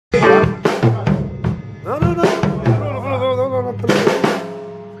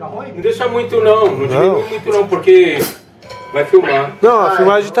deixa muito não. Não diminui muito não, porque vai filmar. Não, a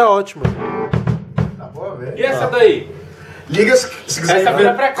filmagem tá ótima. Tá boa, velho. E essa daí? Liga se quiser. Essa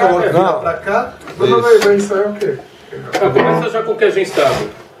vira pra cá, né? Vira pra cá. Mas vai ensaiar o quê? Começa já com o que a gente sabe.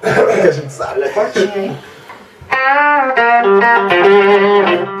 O que a gente sabe. É fortinho, hein?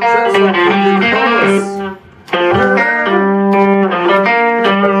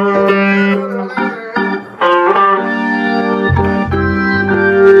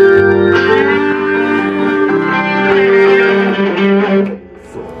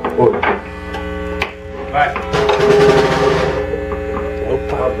 Vai.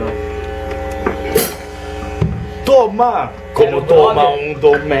 Toma! Como toma um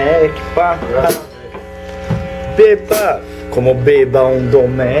Domec, pá. Beba! Como beba um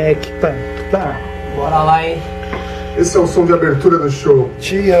Domec, pá. Bora lá, hein? Esse é o som de abertura do show.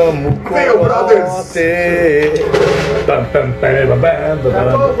 Te amo, Veio, brothers!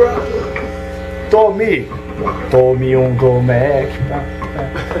 Tome um Domec, pá.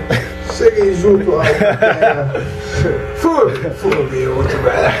 Cheguem junto lá. Fume outro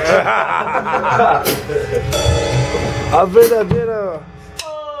A verdadeira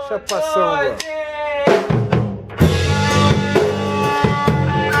chapação, mano.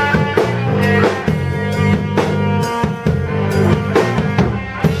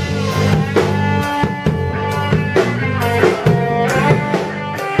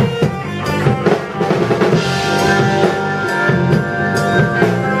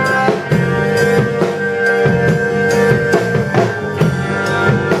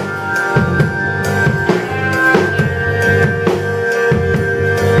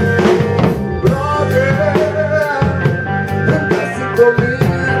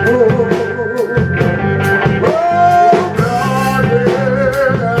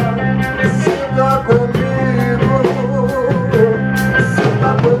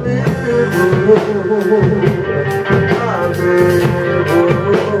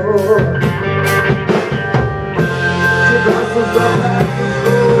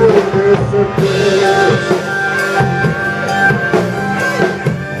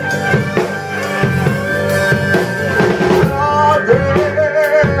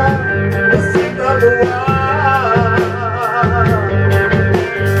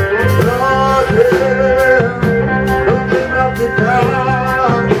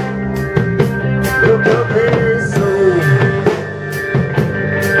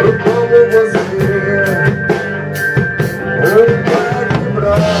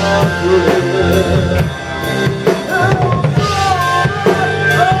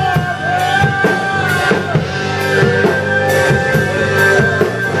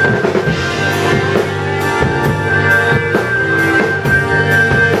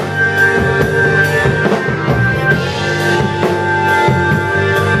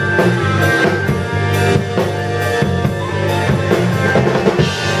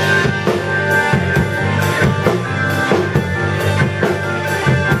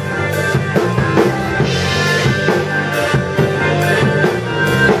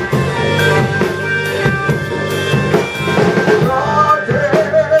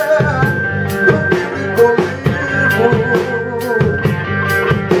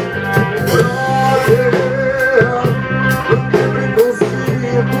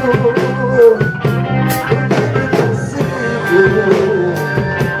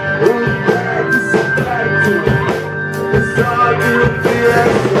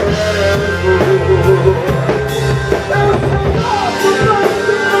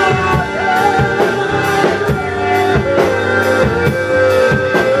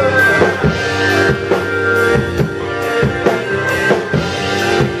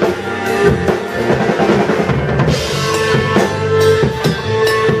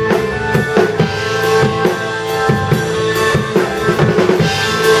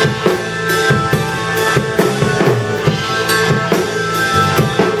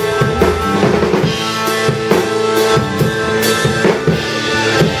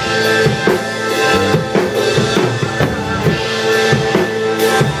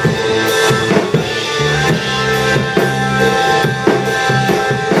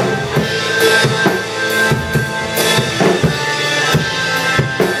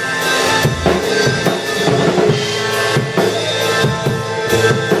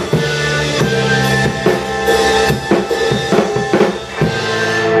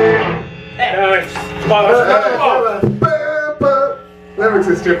 Lembra que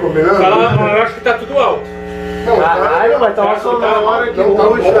vocês tinham combinado? Eu acho que tá tudo alto. Caralho, mas tá uma sonora que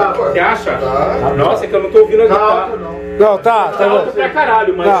hoje tá. Você acha? Tá. Nossa, é que eu não tô ouvindo a guitarra. Não. Não, tá Tá alto bom. pra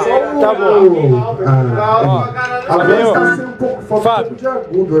caralho, mas Tá, só tá bom. A voz tá sendo um pouco falta de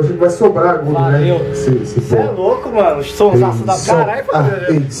agudo. Acho que vai sobrar agudo, Valeu. né? Você é louco, mano. Os sonsaços da caralho,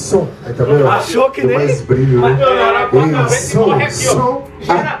 Ei, som. Aí tá vendo? Achou que Tem nem- mais brilho, né? Ei, som, som.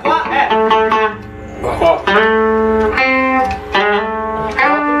 Ó.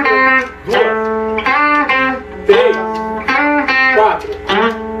 Duas. Três. Quatro.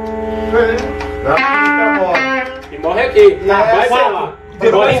 E morre aqui. Vai pra lá.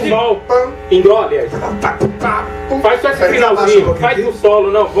 Agora em dó. Em dó, aliás. Faz só esse finalzinho. Faz no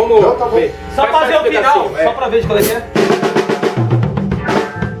solo, não. Vamos Não, tá bom. ver. Só Faz fazer esse o final, pedacinho, só pra ver de qual é que é.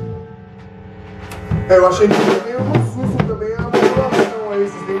 Eu achei que também um susto também a modulação aí.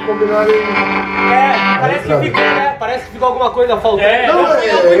 Vocês têm que combinarem. Parece que ficou, né? Parece que ficou alguma coisa faltando. É, eu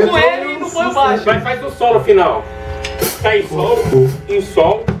fui com eu ele e não foi o baixo. Vai, faz no solo final. Tá em sol, em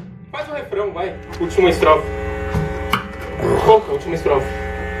sol. Faz o refrão, vai. Última estrofe. Qual que é a última estrofe?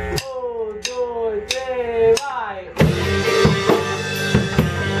 1, 2, 3, vai!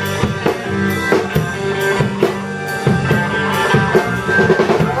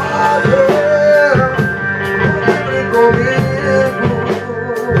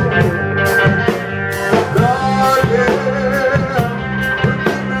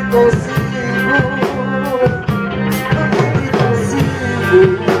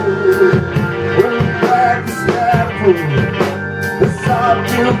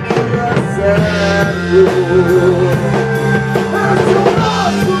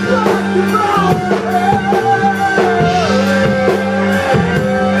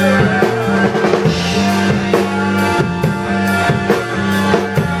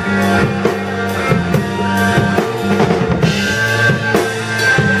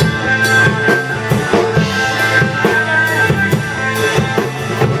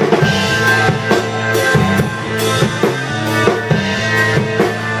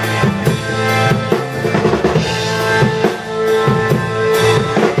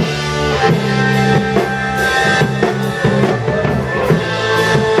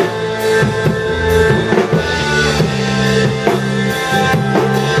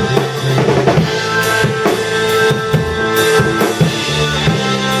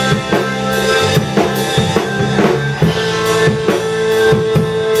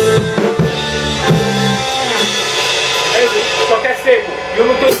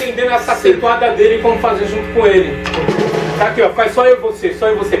 Essa acentuada dele e como fazer junto com ele. Tá aqui, ó. Faz só eu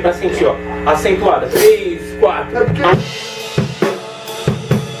e você pra sentir, ó. Acentuada. 3, 4. É porque...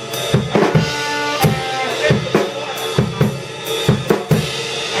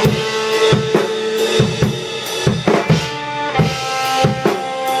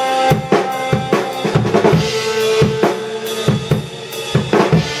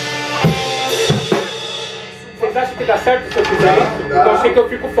 Dá certo se eu fizer isso? Eu achei que eu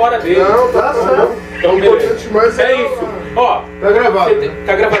fico fora dele. Não, tá certo. Então, beleza. Mas É isso. Ó, tá gravado.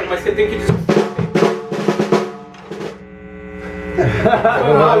 Tá gravado, mas você tem que...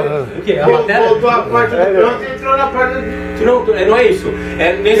 O quê? A matéria? Voltou a parte do canto e entrou na parte do... Não é isso.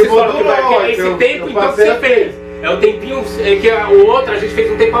 É nesse solo que vai. É esse tempo então que você fez. É o tempinho que o outro a gente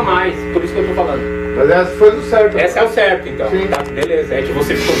fez um tempo a mais. Por isso que eu tô falando. Mas essa foi do certo. Essa é o certo, então. Sim. Tá, beleza. É que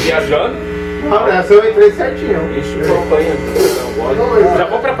você ficou viajando. Não, essa eu entrei certinho. Ixi, acompanha. Já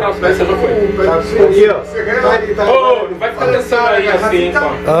vou pra próxima, essa já foi. Aqui, ó. Você ganha lá que tá. Ô, não vai ficar dançando aí assim,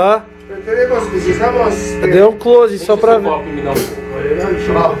 pô. Hã? Deu um close só pra ver.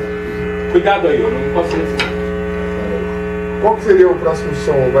 Cuidado aí, eu não posso assim. Qual que seria o próximo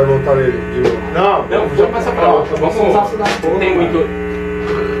som? Vai voltar ele de novo? Não, vamos passar pra outra. Vamos. Não tem muito.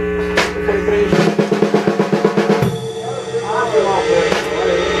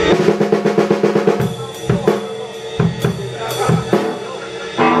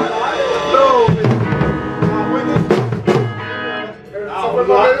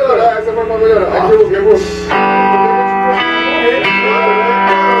 Essa foi pra melhorar. Aqui eu vou.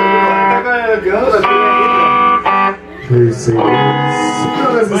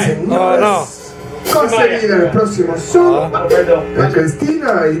 Não. Qual seria o próximo som? É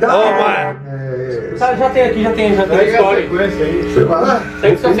Cristina e da. Já tem aqui, já tem. História. Você vai lá?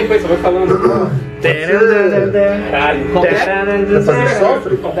 Segue sua sequência, vai falando. Caralho. Quer fazer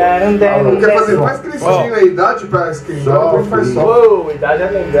sofre? Quer fazer? Faz Cristina a idade pra esquentar, depois faz sofre. Uou, idade é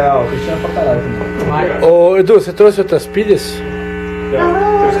legal. Cristina pra caralho. Ô, Edu, você trouxe outras pilhas?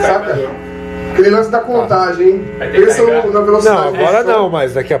 Saca? Aquele lance da contagem, hein? Pensa na velocidade. Não, agora não,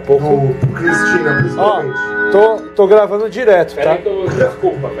 mas daqui a pouco. Pro Cristina, Ó, principalmente. tô gravando direto, Pera tá? aí que eu...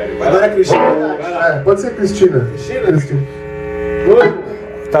 Desculpa, velho. Vai Agora lá. é Cristina. É, pode ser Cristina. Cristina?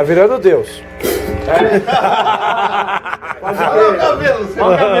 Tá virando Deus. Só o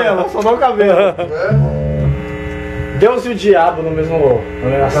cabelo, só não o cabelo. Deus e o diabo no mesmo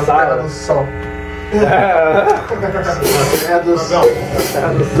no sol. É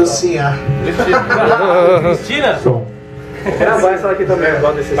do Cinhar. Cristina? Gravar essa daqui também,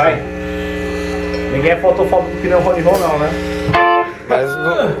 igual desse. Vai. Ninguém é fotofóbico que nem o Rony Ron, não, né?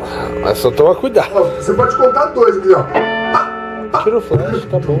 Mas só toma cuidado. Você pode contar 2 aqui, ó. Tira o flash,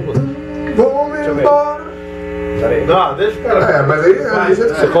 tá bom, mano. Vamos embora. Peraí. Não, deixa o cara. É, mas aí a gente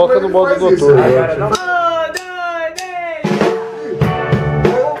você coloca no modo doutor.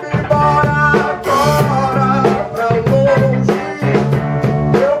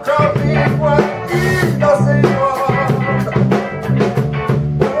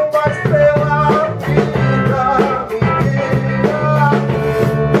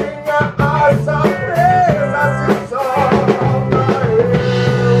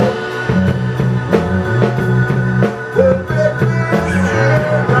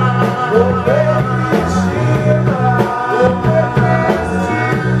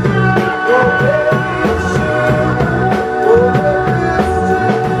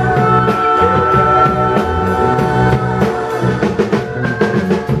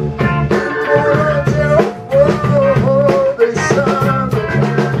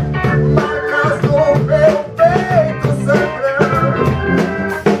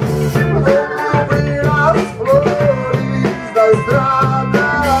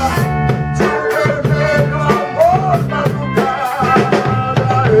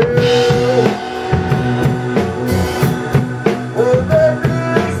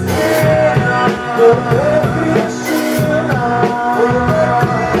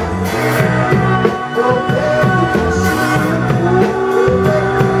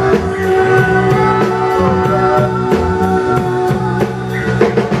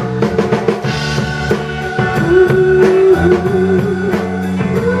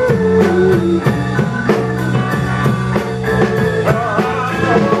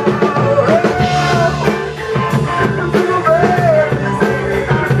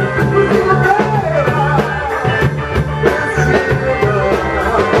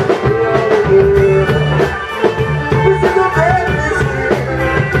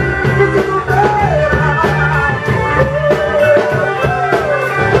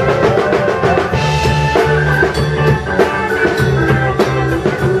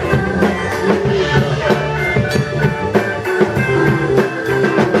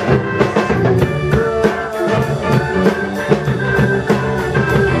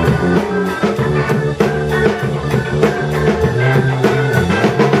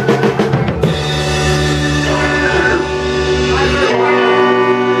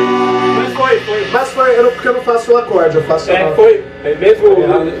 Porque eu não faço o acorde, eu faço foi. É mesmo.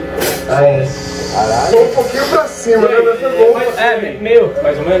 Só um pouquinho pra cima, né? Mas foi bom. Meio,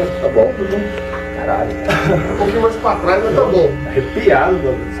 mais ou menos. Tá bom, caralho. Um pouquinho mais pra trás, mas tá bom. Arrepiado,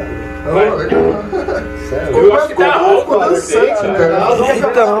 mano. Eu acho que tá rouco dançante, cara.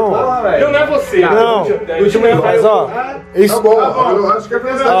 Então. Não é você. Não. Mas ó. Isso. Tá bom, eu acho que é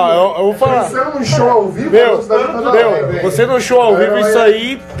pra eu vou falar. Você no show ao vivo, você no show ao vivo, isso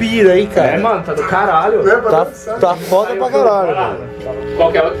aí pira, hein, cara. É, mano, tá do caralho. Tá foda pra caralho, mano.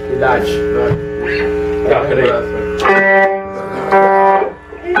 Qual que é a idade? Tá, peraí.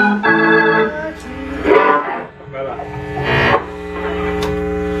 Vai lá.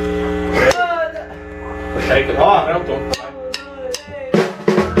 Aí que eu tô lembrando o tom.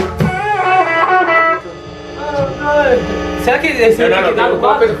 Será que esse aqui dá no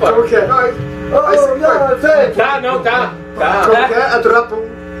quadro? Como que é? Tá, não, tá. Como que é? É trapo.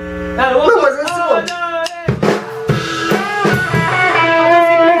 Não, mas esse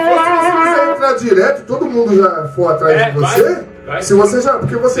se você entrar direto, todo mundo já for atrás de você. Se você já.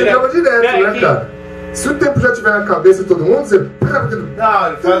 Porque você joga direto, né, cara? Se o tempo já tiver na cabeça de todo mundo, você. Não,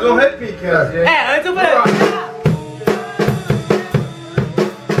 ele faz um repique, né? Antes eu falei.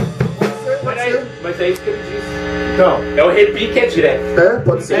 Peraí, mas é isso que ele disse. Então. É o repique, é direto. É,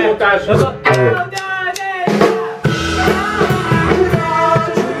 pode ser. Montagem.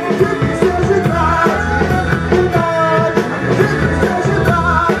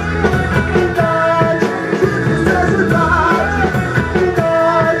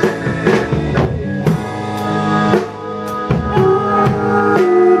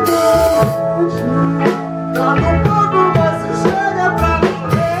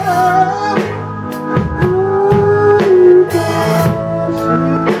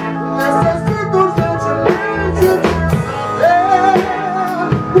 Necessito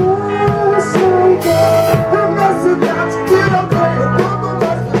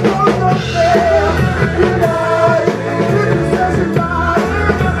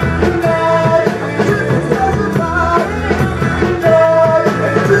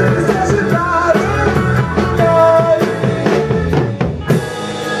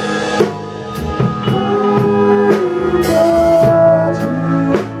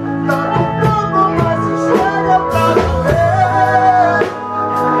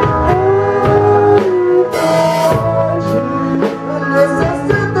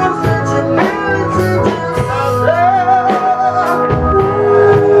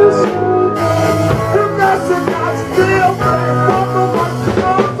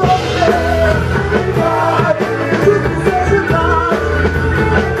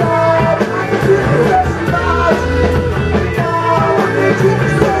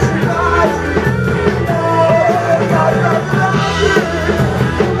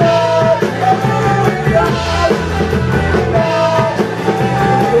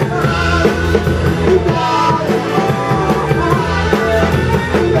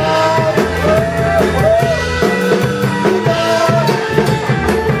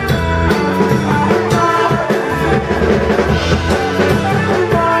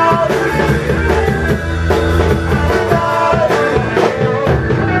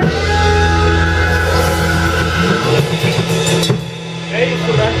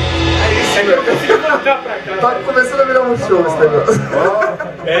Tá começando a virar um show esse negócio.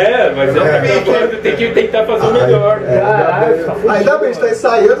 É, mas eu também tenho que tentar fazer o melhor. Caralho, ainda bem, tá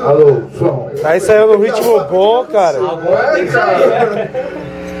ensaiando. Alô, João. Tá ensaiando um ritmo bom, cara. Agora tem que sair.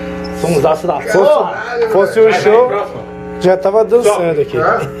 Somzaço da porra. Fosse um show, já tava dançando aqui.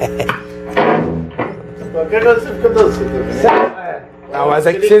 Qualquer coisa você fica dançando. Não, mas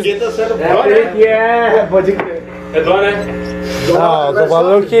é que vocês... Pode crer. É dó, né? Não, tô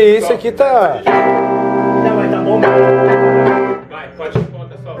falando que isso aqui tá... Não, mas tá bom. Vai, pode ir,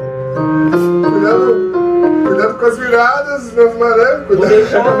 conta só. Cuidado com as viradas, nas marés. Vou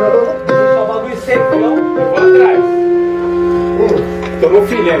deixar o bagulho seco, não? Eu vou atrás. Tô no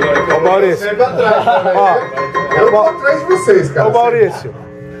filho agora. Ô, Maurício. Sempre atrás, tá vendo? Eu vou atrás de vocês, cara. Ô, Maurício.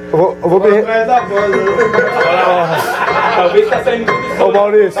 Eu vou me... Atrás da banda. Talvez tá saindo tudo. Ô,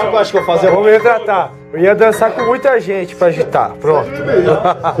 Maurício. Sabe o que eu acho que eu vou fazer? Eu vou me retratar. Eu ia dançar com muita gente pra agitar. Pronto.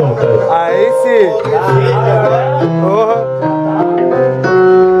 Aí sim. Porra.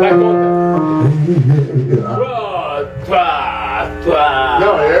 Vai, conta.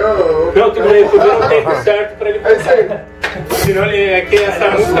 Não, eu... Não, tudo bem, eu tô dando o tempo certo pra ele. É isso aí. Senão ele é que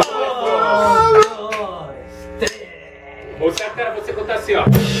essa música. O certo era você contar assim, ó.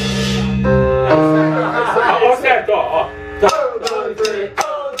 Ó, certo, ó. Não,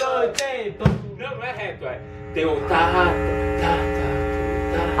 não é reto, é. Deu tá.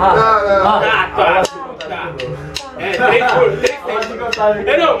 É, 3 por 3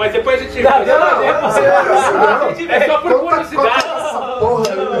 tempos. Não, mas depois a gente. É só por curiosidade. Porra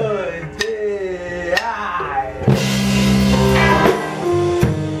aí.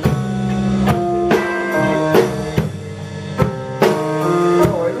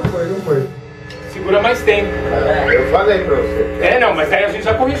 Segura mais tempo. Eu falei pra você. É, não, mas aí a gente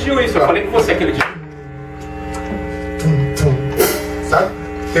já corrigiu isso. Eu falei com você aquele dia. Sabe?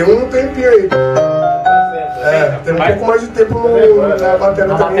 Tem um tempinho aí. Tem um pouco mais de tempo na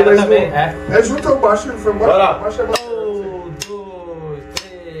bateria também. Mas também, é junto ao baixo, foi baixo. Baixo é baixo. 1, 2,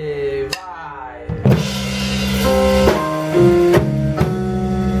 3, vai!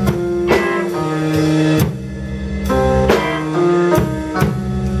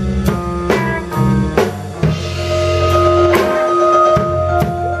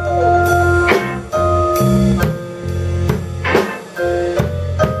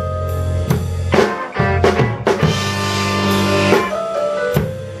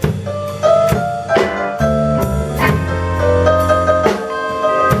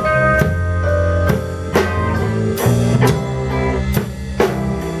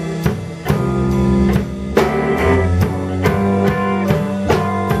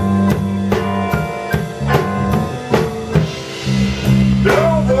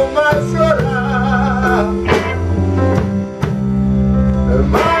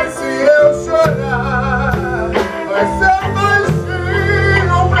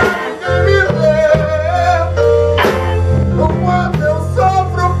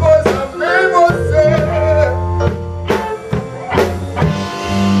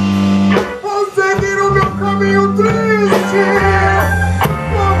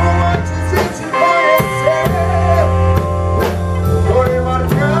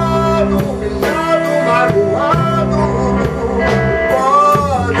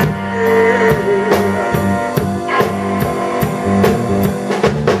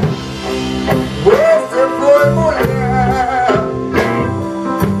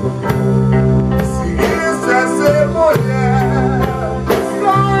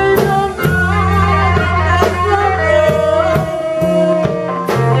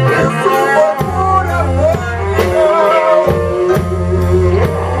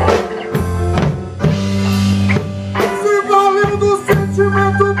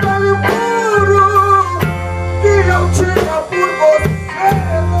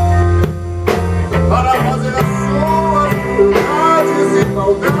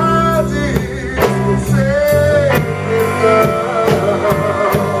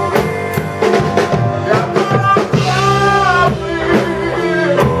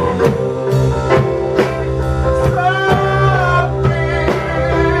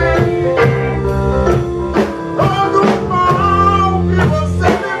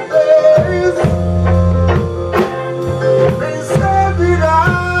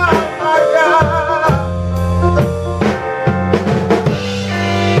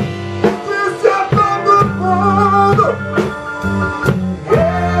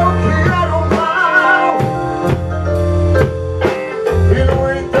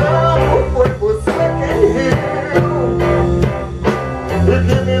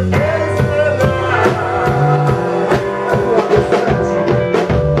 que me fez